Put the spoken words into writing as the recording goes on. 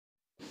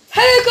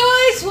Hello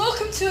guys,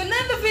 welcome to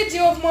another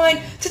video of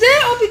mine. Today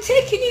I'll be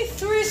taking you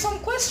through some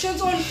questions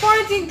on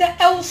finding the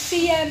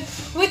LCM,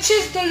 which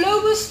is the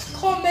lowest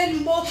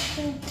common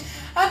multiple.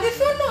 And if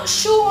you're not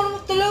sure on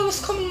what the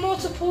lowest common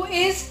multiple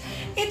is,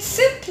 it's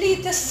simply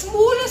the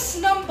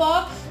smallest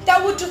number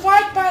that will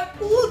divide by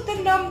all the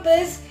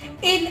numbers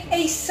in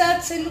a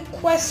certain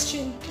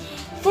question.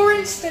 For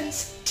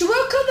instance, to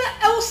work out the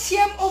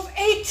LCM of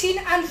 18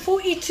 and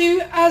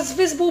 42 as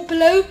visible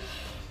below,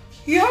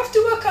 you have to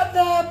work out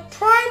the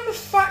prime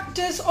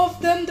factors of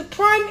them, the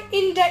prime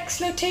index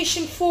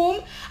notation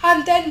form,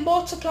 and then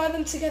multiply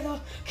them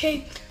together.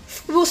 Okay,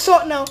 we'll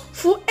start now.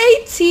 For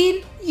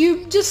 18,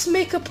 you just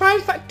make a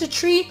prime factor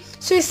tree.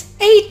 So it's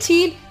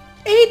 18.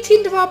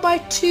 18 divided by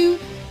 2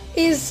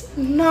 is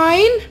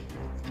 9.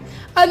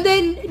 And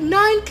then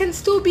 9 can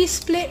still be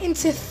split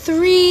into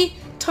 3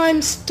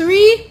 times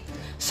 3.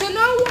 So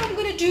now what I'm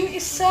going to do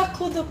is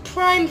circle the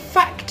prime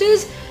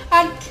factors.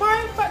 And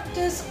prime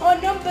factors are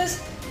numbers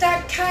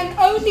that can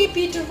only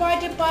be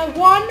divided by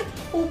 1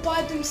 or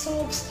by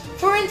themselves.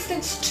 For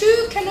instance,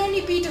 2 can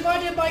only be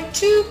divided by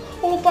 2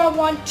 or by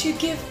 1 to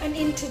give an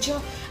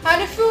integer.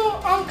 And if you're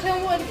unclear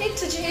what an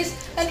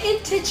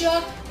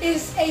integer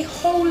is a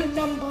whole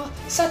number,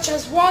 such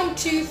as 1,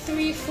 2,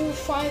 3, 4,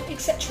 5,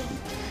 etc.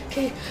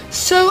 Okay,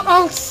 so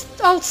I'll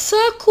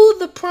circle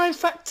the prime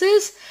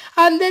factors,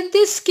 and then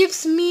this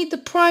gives me the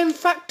prime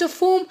factor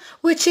form,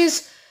 which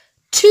is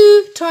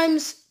 2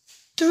 times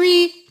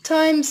 3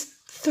 times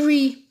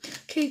 3.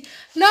 Okay,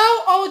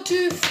 now I'll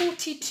do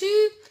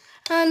 42,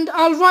 and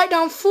I'll write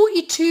down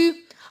 42.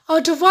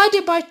 I'll divide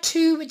it by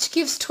 2, which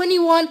gives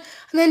 21,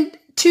 and then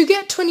to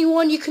get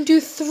 21 you can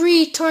do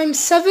 3 times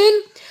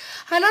 7.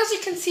 And as you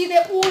can see,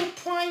 they're all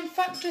prime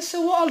factors, so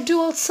what I'll do,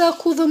 I'll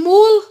circle them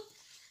all,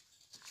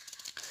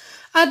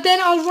 and then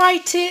I'll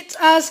write it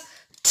as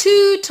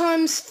 2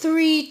 times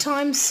 3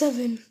 times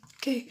 7.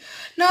 Okay,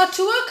 now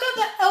to work out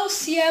the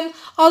LCM,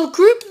 I'll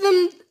group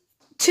them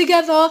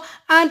together,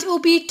 and it will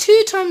be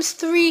 2 times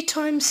 3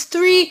 times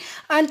 3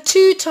 and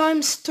 2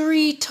 times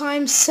 3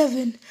 times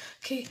 7.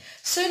 Okay,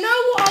 so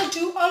now what I'll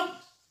do,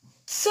 I'll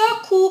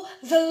circle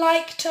the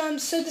like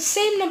terms, so the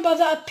same number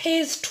that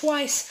appears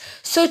twice.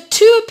 So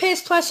 2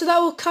 appears twice, so that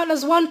will count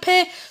as 1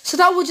 pair, so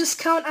that will just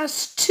count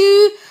as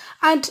 2.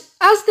 And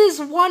as there's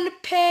 1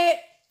 pair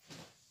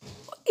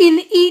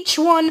in each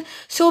one,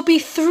 so it'll be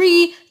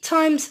 3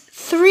 times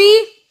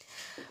 3.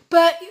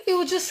 But it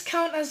will just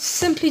count as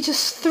simply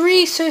just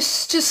 3, so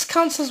it just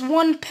counts as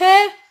 1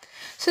 pair.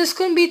 So it's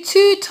going to be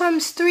 2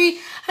 times 3,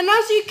 and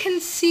as you can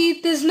see,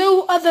 there's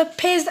no other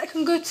pairs that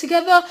can go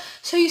together,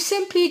 so you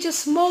simply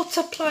just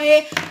multiply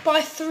it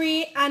by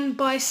 3 and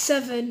by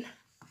 7,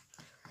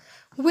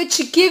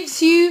 which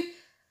gives you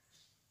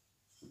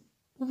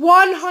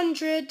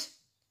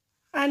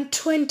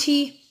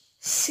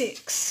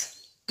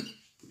 126.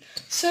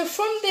 So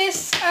from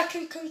this, I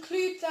can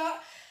conclude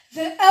that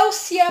the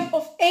LCM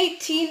of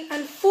 18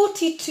 and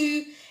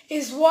 42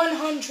 is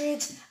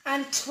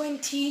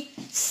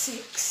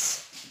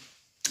 126.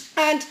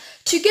 And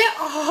to get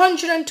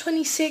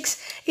 126,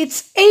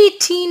 it's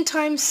 18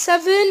 times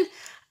 7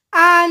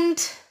 and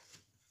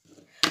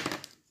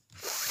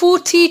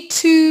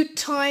 42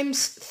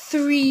 times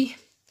 3.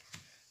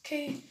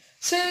 Okay,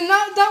 so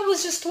now that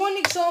was just one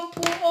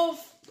example of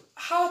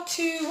how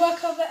to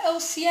work out the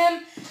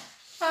LCM.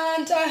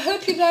 And I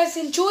hope you guys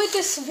enjoyed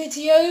this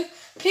video.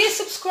 Please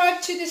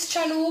subscribe to this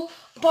channel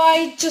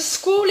by just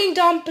scrolling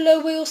down below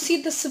where you'll see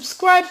the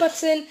subscribe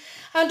button,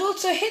 and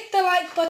also hit the like button